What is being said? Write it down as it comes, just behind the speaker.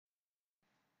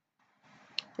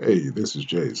Hey, this is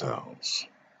Jay's house.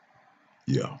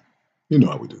 Yeah, you know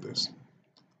how we do this.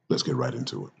 Let's get right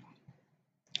into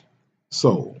it.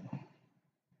 So,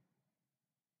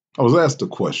 I was asked a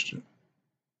question,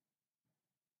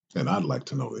 and I'd like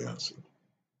to know the answer.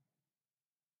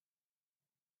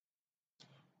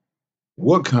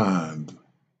 What kind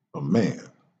of man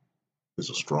is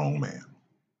a strong man?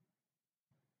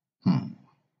 Hmm.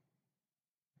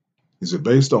 Is it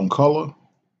based on color?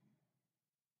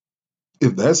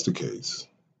 If that's the case,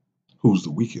 who's the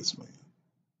weakest man?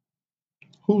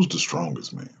 Who's the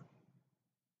strongest man?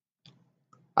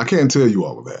 I can't tell you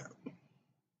all of that.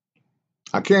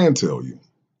 I can tell you,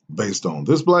 based on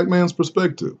this black man's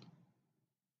perspective,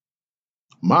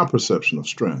 my perception of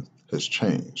strength has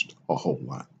changed a whole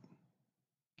lot.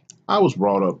 I was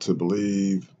brought up to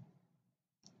believe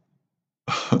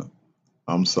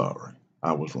I'm sorry,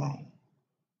 I was wrong.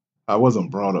 I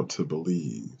wasn't brought up to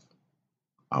believe.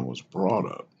 I was brought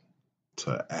up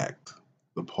to act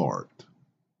the part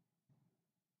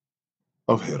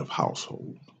of head of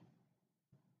household.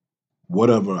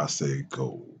 Whatever I say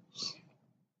goes.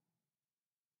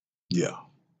 Yeah,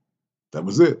 that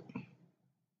was it.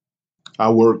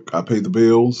 I work, I pay the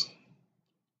bills.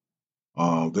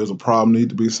 There's a problem need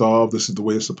to be solved. This is the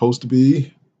way it's supposed to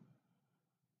be.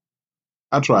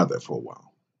 I tried that for a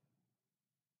while.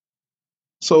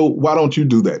 So why don't you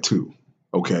do that too?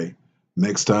 Okay.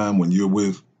 Next time when you're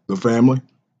with the family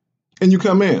and you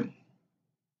come in,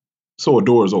 so a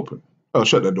door is open. Oh,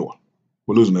 shut that door.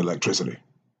 We're losing electricity.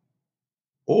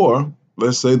 Or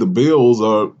let's say the bills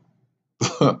are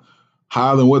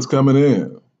higher than what's coming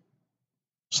in.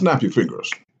 Snap your fingers.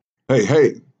 Hey,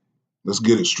 hey, let's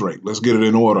get it straight. Let's get it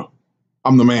in order.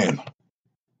 I'm the man.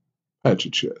 Pat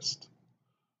your chest.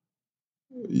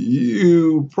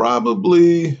 You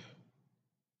probably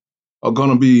are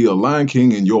going to be a Lion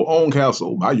King in your own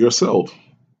castle by yourself.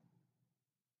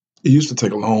 It used to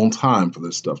take a long time for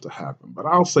this stuff to happen, but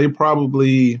I'll say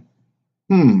probably,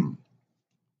 hmm,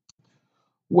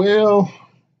 well,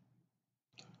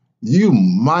 you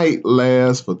might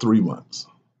last for 3 months.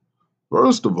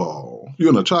 First of all, if you're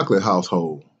in a chocolate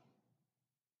household,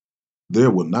 there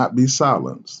will not be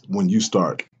silence when you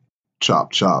start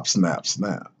chop, chop, snap,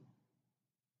 snap.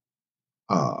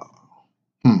 Uh,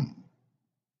 hmm.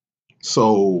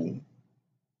 So,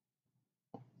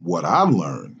 what I've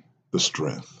learned, the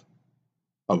strength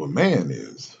of a man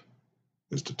is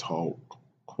to talk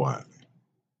quietly.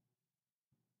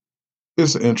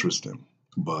 It's interesting,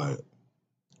 but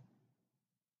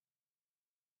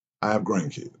I have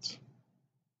grandkids,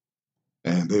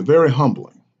 and they're very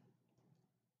humbling.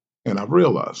 And I've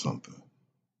realized something.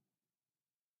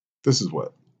 This is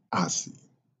what I see.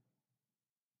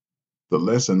 The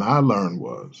lesson I learned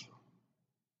was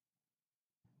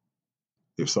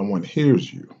if someone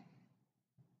hears you,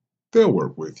 they'll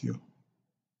work with you.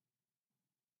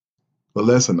 The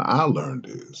lesson I learned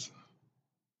is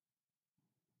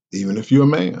even if you're a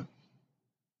man,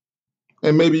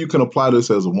 and maybe you can apply this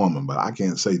as a woman, but I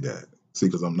can't say that. See,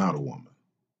 because I'm not a woman.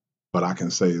 But I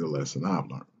can say the lesson I've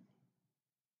learned.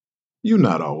 You're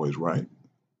not always right.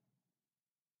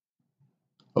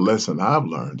 A lesson I've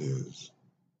learned is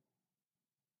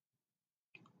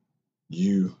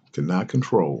you cannot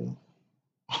control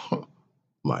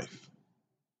life.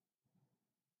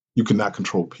 You cannot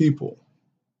control people.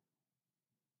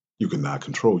 You cannot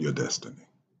control your destiny.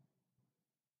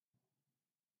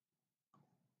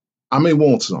 I may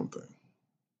want something.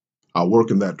 I'll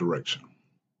work in that direction.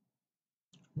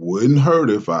 Wouldn't hurt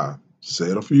if I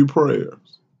said a few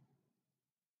prayers.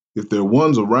 If there are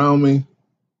ones around me,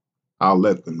 I'll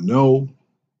let them know.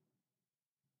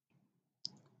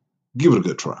 Give it a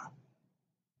good try.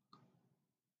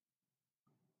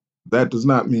 That does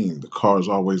not mean the car is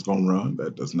always going to run.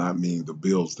 That does not mean the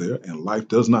bill's there and life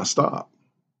does not stop.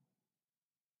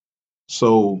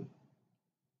 So,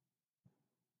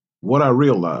 what I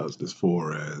realized as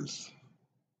far as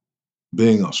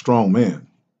being a strong man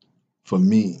for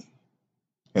me,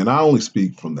 and I only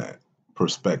speak from that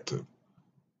perspective,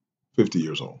 50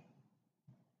 years old,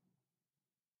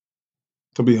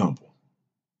 to be humble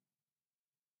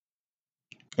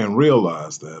and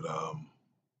realize that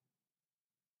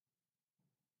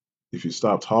if you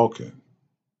stop talking,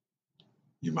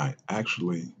 you might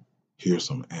actually hear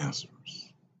some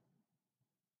answers.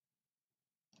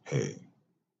 Hey,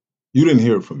 you didn't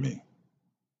hear it from me,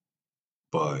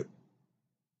 but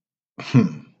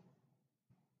I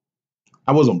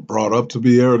wasn't brought up to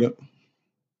be arrogant.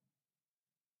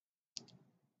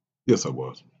 Yes, I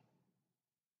was.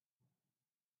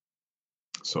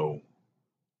 So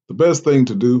the best thing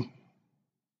to do,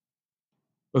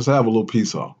 let's have a little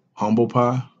piece of humble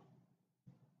pie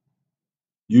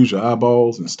Use your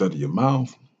eyeballs instead of your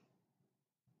mouth,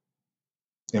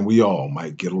 and we all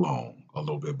might get along a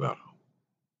little bit better.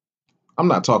 I'm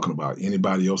not talking about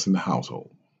anybody else in the household,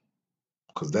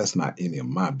 because that's not any of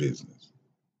my business,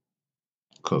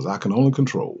 because I can only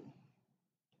control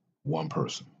one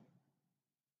person.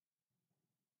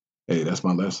 Hey, that's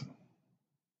my lesson.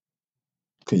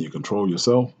 Can you control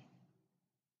yourself?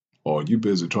 Or are you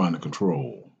busy trying to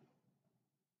control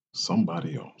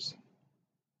somebody else?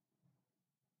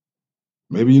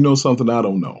 Maybe you know something I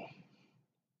don't know.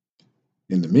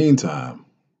 In the meantime,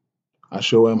 I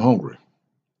sure am hungry,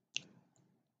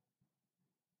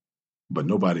 but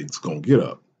nobody's gonna get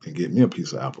up and get me a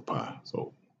piece of apple pie.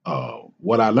 So,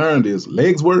 what I learned is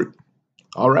legs work.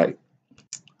 All right,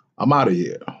 I'm out of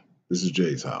here. This is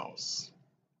Jay's house.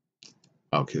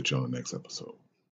 I'll catch you on the next episode.